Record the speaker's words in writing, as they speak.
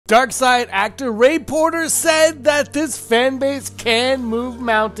Darkseid actor Ray Porter said that this fan base can move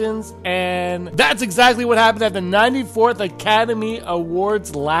mountains, and that's exactly what happened at the 94th Academy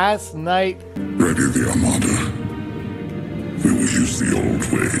Awards last night. Ready the Armada. We will use the old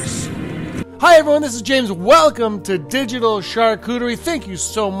ways. Hi everyone, this is James. Welcome to Digital Charcuterie. Thank you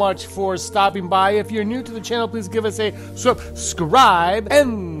so much for stopping by. If you're new to the channel, please give us a subscribe.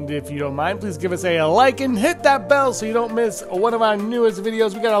 And if you don't mind, please give us a like and hit that bell so you don't miss one of our newest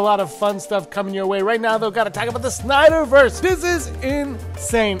videos. We got a lot of fun stuff coming your way. Right now, though, gotta talk about the Snyderverse. This is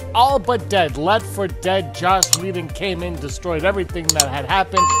insane. All but dead. Left for dead. Joss Whedon came in, destroyed everything that had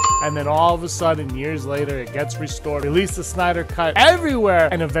happened. And then all of a sudden, years later, it gets restored. Release the Snyder Cut everywhere.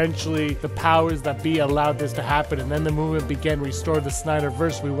 And eventually, the powers that be allowed this to happen. And then the movement began, restored the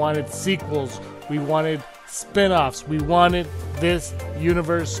Snyderverse. We wanted sequels. We wanted spin-offs. We wanted this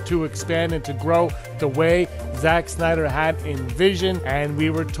universe to expand and to grow the way Zack Snyder had envisioned. And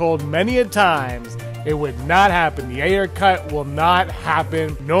we were told many a times it would not happen. The Ayer cut will not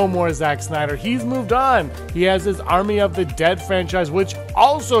happen. No more Zack Snyder. He's moved on. He has his Army of the Dead franchise, which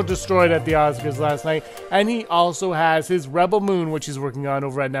also destroyed at the Oscars last night. And he also has his Rebel Moon, which he's working on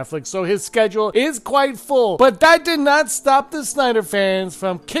over at Netflix. So his schedule is quite full. But that did not stop the Snyder fans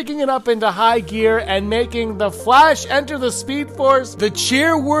from kicking it up into high gear and making the Flash enter the Speed Force the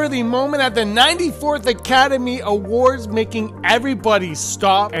cheer-worthy moment at the 94th Academy Awards, making everybody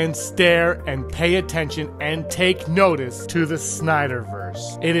stop and stare and pay attention and take notice to the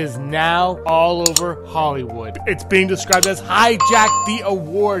Snyderverse. It is now all over Hollywood. It's being described as hijacked the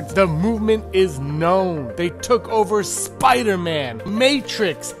awards. The movement is known. They took over Spider-Man,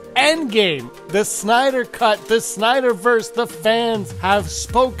 Matrix, Endgame, the Snyder Cut, the Snyderverse. The fans have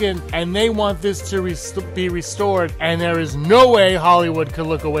spoken and they want this to be restored, and there is no way Hollywood could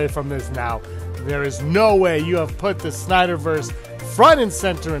look away from this now. There is no way. You have put the Snyderverse front and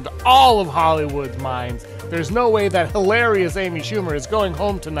center into all of Hollywood's minds. There's no way that hilarious Amy Schumer is going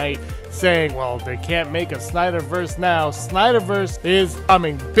home tonight saying, well, they can't make a Snyderverse now. Snyderverse is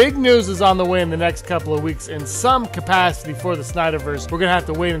coming. Big news is on the way in the next couple of weeks in some capacity for the Snyderverse. We're gonna have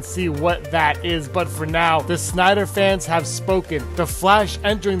to wait and see what that is, but for now, the Snyder fans have spoken. The Flash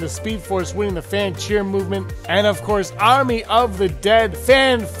entering the Speed Force, winning the fan cheer movement, and of course, Army of the Dead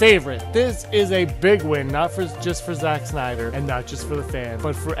fan favorite. This is a big win, not just for Zack Snyder and not just for the fans,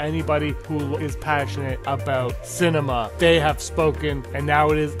 but for anybody who is passionate about cinema. They have spoken, and now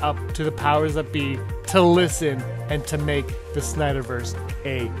it is up to the powers that be to listen and to make the Snyderverse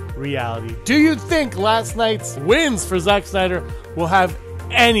a reality. Do you think last night's wins for Zack Snyder will have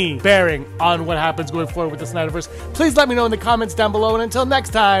any bearing on what happens going forward with the Snyderverse? Please let me know in the comments down below, and until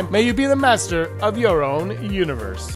next time, may you be the master of your own universe.